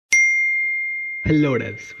Hello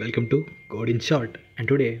devs, welcome to Code in Short, and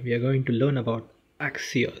today we are going to learn about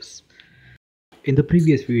Axios. In the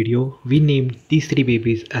previous video, we named these three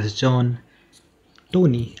babies as John,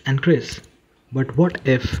 Tony and Chris. But what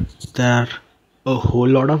if there are a whole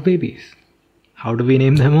lot of babies? How do we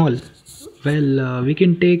name them all? Well, we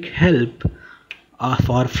can take help of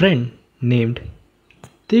our friend named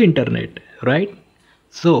the internet, right?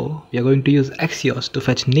 So we are going to use Axios to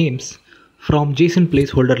fetch names from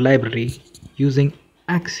Jsonplaceholder library using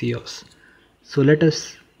Axios. So let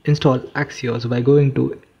us install Axios by going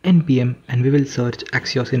to npm and we will search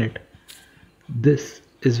Axios in it. This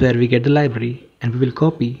is where we get the library and we will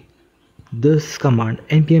copy this command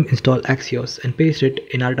npm install Axios and paste it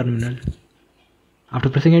in our terminal. After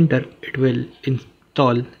pressing enter, it will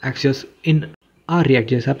install Axios in our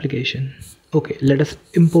React.js application. Okay, let us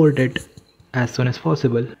import it as soon as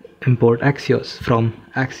possible. Import Axios from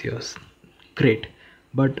Axios. Great.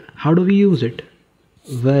 But how do we use it?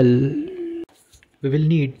 Well, we will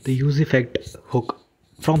need the use effect hook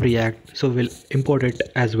from React, so we'll import it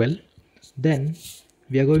as well. Then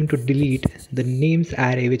we are going to delete the names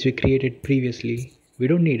array which we created previously. We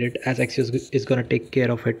don't need it as Axios is gonna take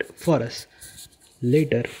care of it for us.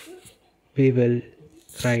 Later we will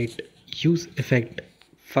write use effect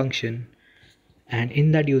function, and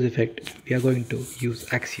in that use effect we are going to use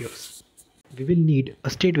Axios. We will need a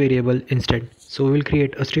state variable instead, so we will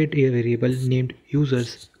create a state variable named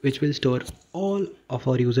users which will store all of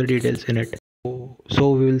our user details in it. So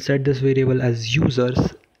we will set this variable as users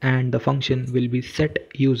and the function will be set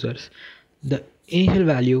users. The initial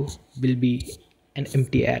value will be an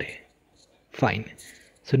empty array. Fine.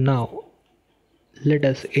 So now let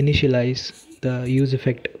us initialize the use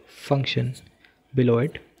effect function below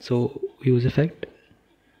it. So use effect,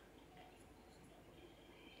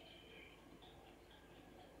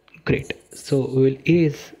 great. So we will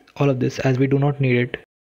erase all of this as we do not need it.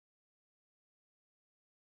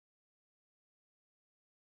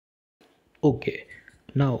 Okay,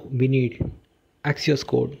 now we need Axios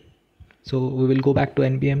code. So we will go back to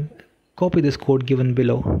npm, copy this code given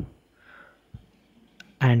below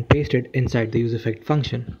and paste it inside the use effect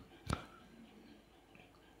function.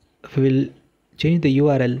 We will change the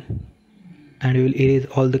URL and we will erase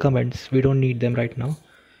all the comments. We don't need them right now.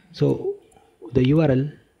 So the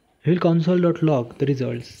URL, we will console.log the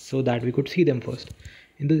results so that we could see them first.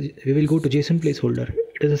 We will go to JSON placeholder.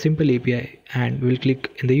 It is a simple API and we will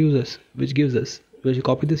click in the users, which gives us, we will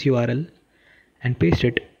copy this URL and paste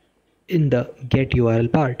it in the get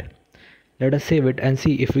URL part. Let us save it and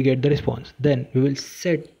see if we get the response. Then we will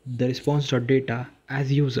set the response.data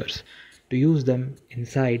as users to use them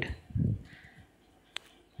inside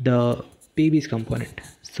the babies component.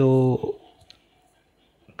 So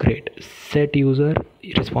great, set user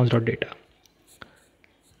response.data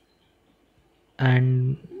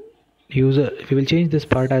and user, we will change this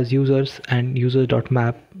part as users and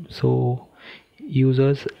users.map. So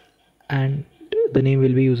users and the name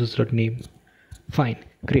will be users.name. Fine,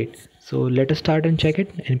 great. So let us start and check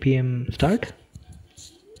it. npm start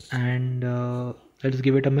and let's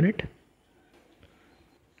give it a minute.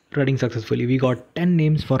 Running successfully. We got 10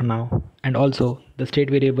 names for now, and also the state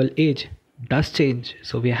variable age does change,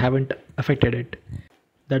 so we haven't affected it.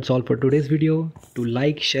 That's all for today's video. To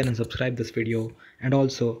like, share and subscribe this video, and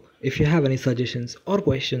also if you have any suggestions or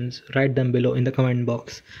questions, write them below in the comment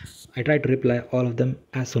box. I try to reply all of them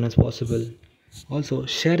as soon as possible. Also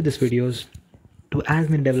share these videos to as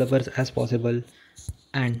many developers as possible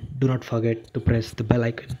and do not forget to press the bell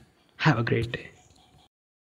icon. Have a great day.